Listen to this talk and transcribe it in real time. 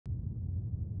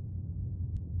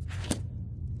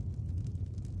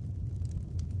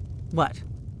What?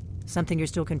 Something you're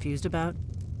still confused about?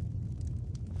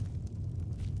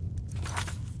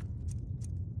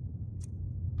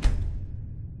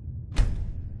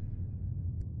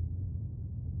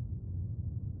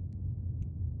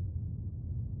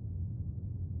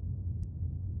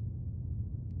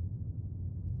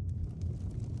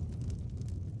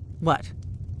 What?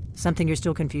 Something you're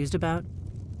still confused about?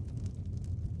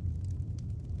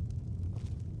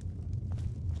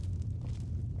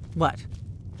 What?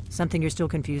 Something you're still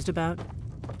confused about?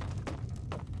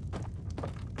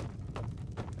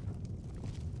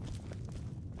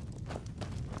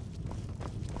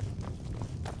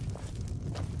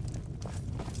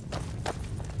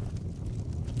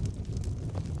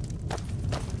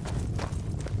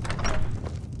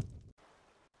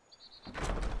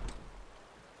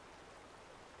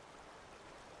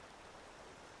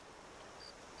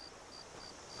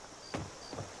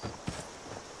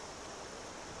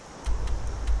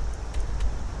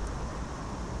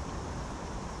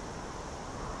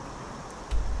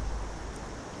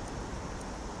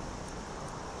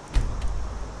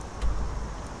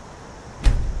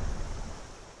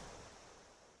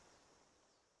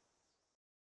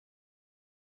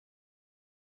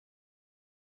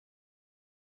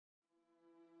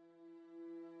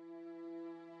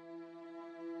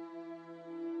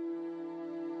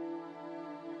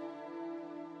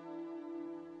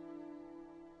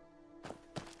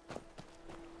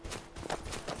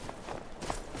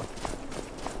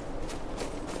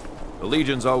 The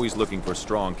Legion's always looking for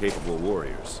strong, capable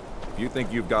warriors. If you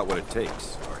think you've got what it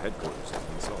takes, our headquarters has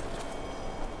been sold.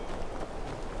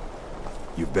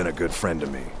 You've been a good friend to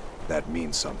me. That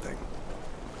means something.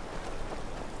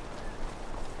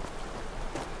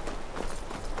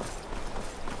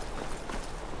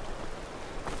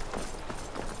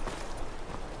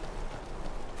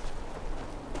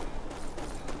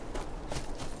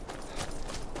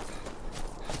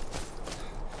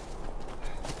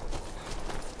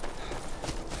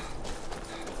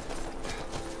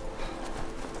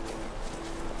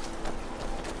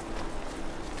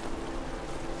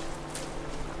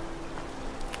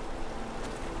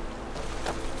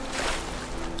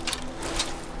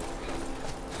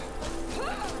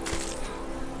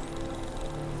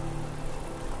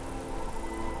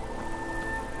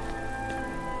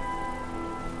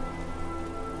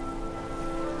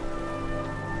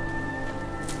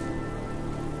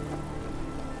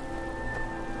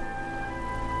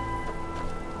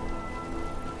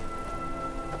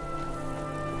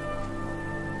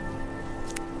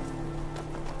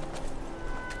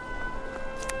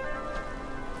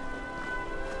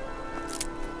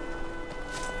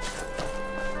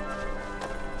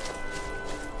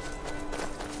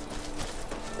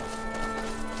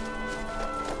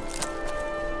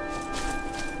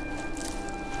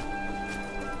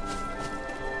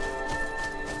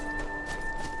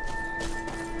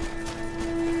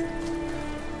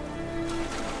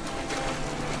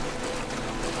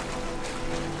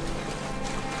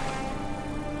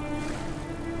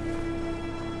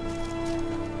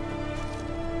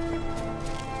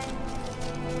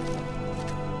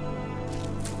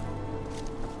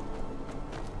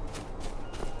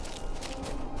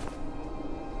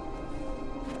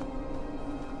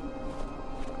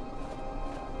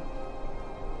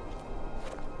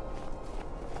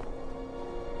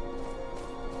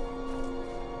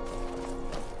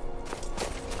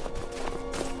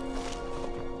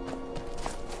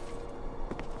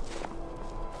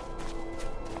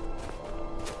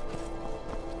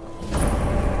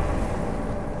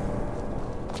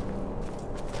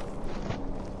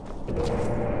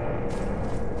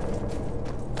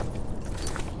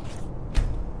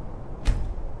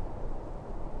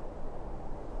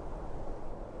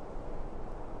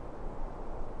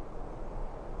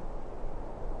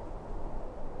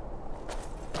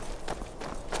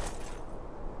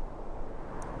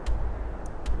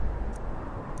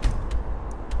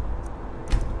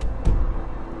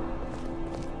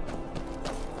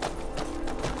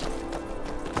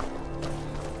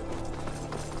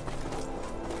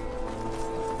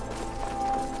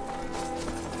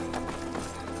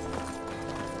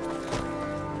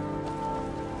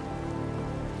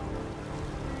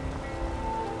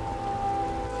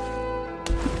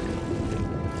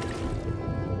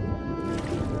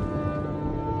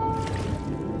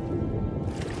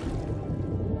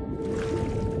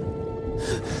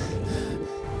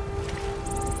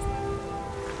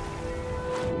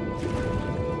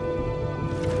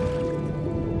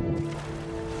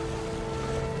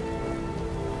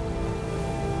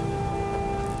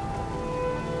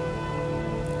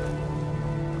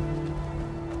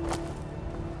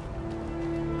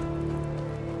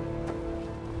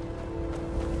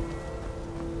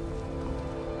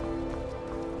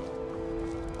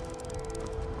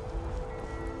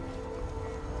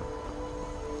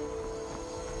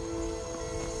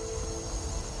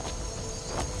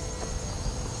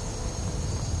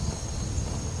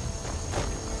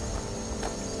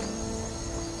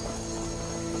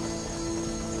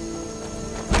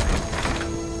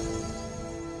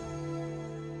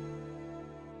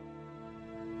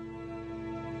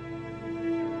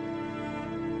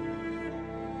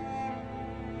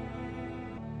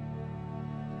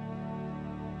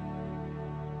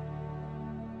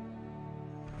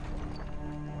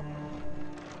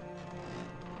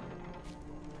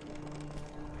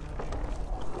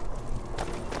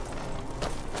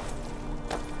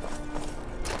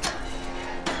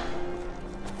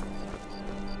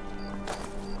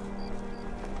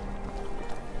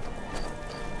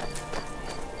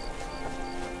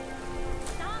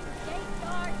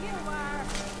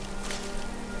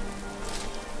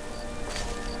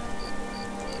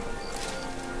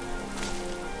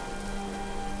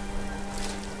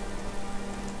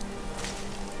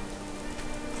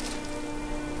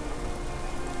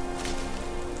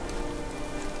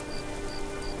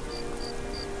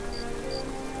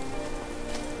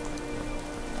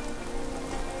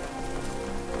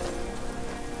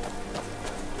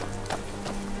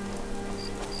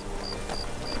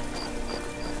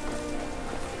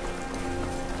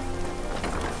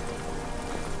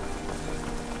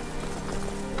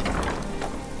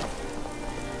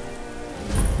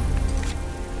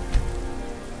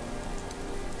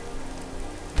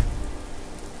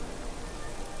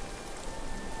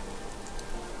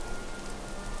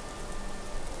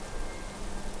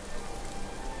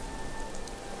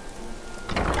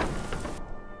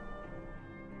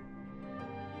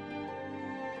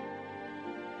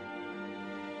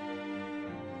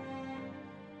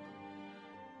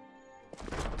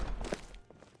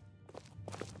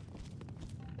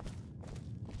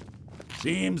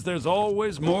 Seems there's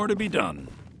always more to be done.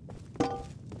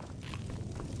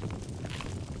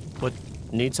 What,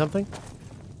 need something?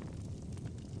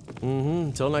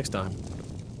 Until next time.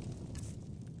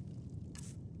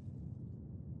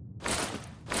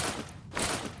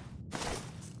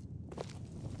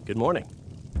 Good morning.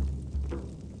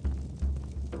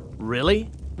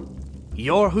 Really?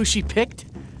 You're who she picked?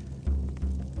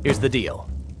 Here's the deal.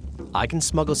 I can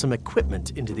smuggle some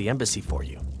equipment into the embassy for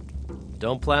you.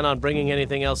 Don't plan on bringing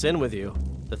anything else in with you.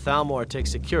 The Thalmor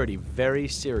takes security very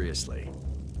seriously.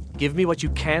 Give me what you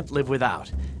can't live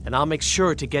without, and I'll make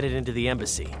sure to get it into the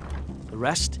embassy. The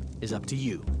rest is up to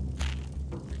you.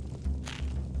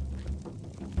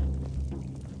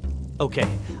 Okay,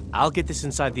 I'll get this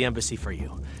inside the embassy for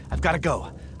you. I've got to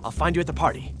go. I'll find you at the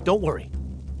party. Don't worry.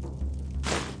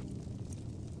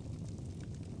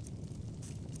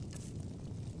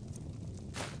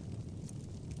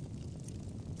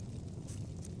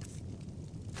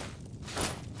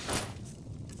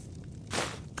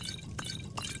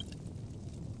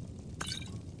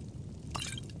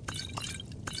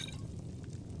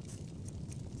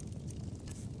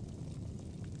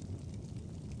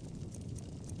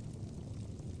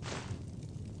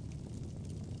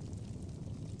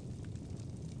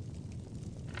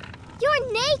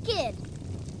 You're naked!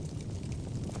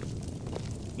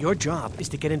 Your job is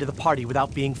to get into the party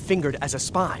without being fingered as a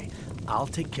spy. I'll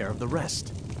take care of the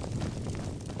rest.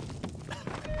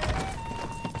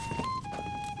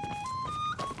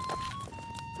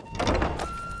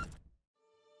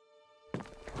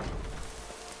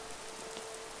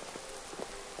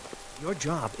 Your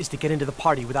job is to get into the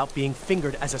party without being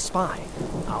fingered as a spy.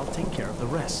 I'll take care of the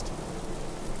rest.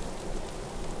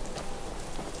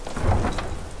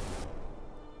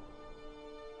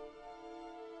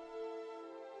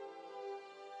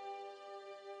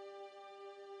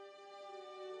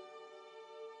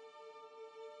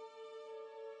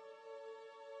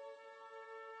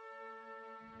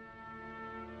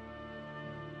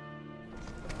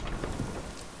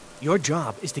 Your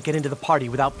job is to get into the party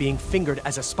without being fingered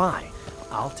as a spy.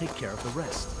 I'll take care of the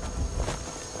rest.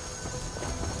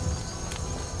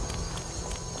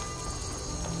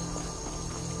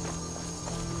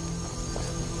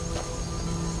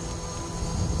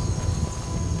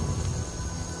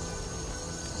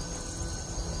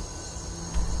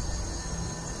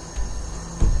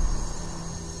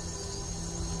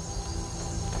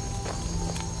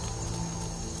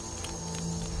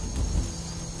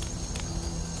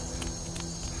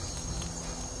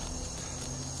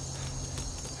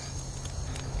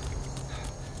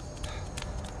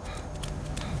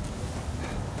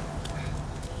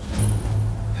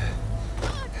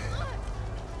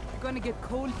 Gonna get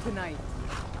cold tonight.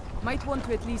 Might want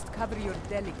to at least cover your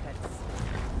delicates.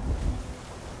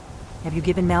 Have you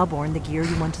given Malborn the gear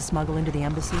you want to smuggle into the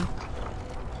embassy?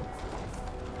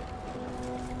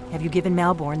 Have you given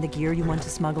Malborn the gear you want to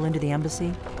smuggle into the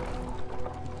embassy?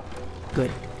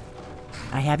 Good.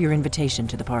 I have your invitation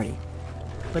to the party.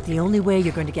 But the only way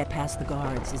you're going to get past the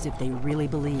guards is if they really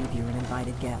believe you're an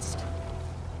invited guest.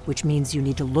 Which means you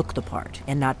need to look the part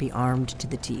and not be armed to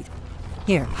the teeth.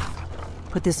 Here.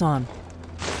 Put this on.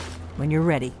 When you're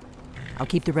ready, I'll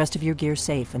keep the rest of your gear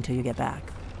safe until you get back.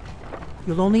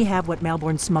 You'll only have what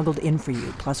Malborn smuggled in for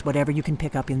you, plus whatever you can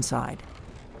pick up inside.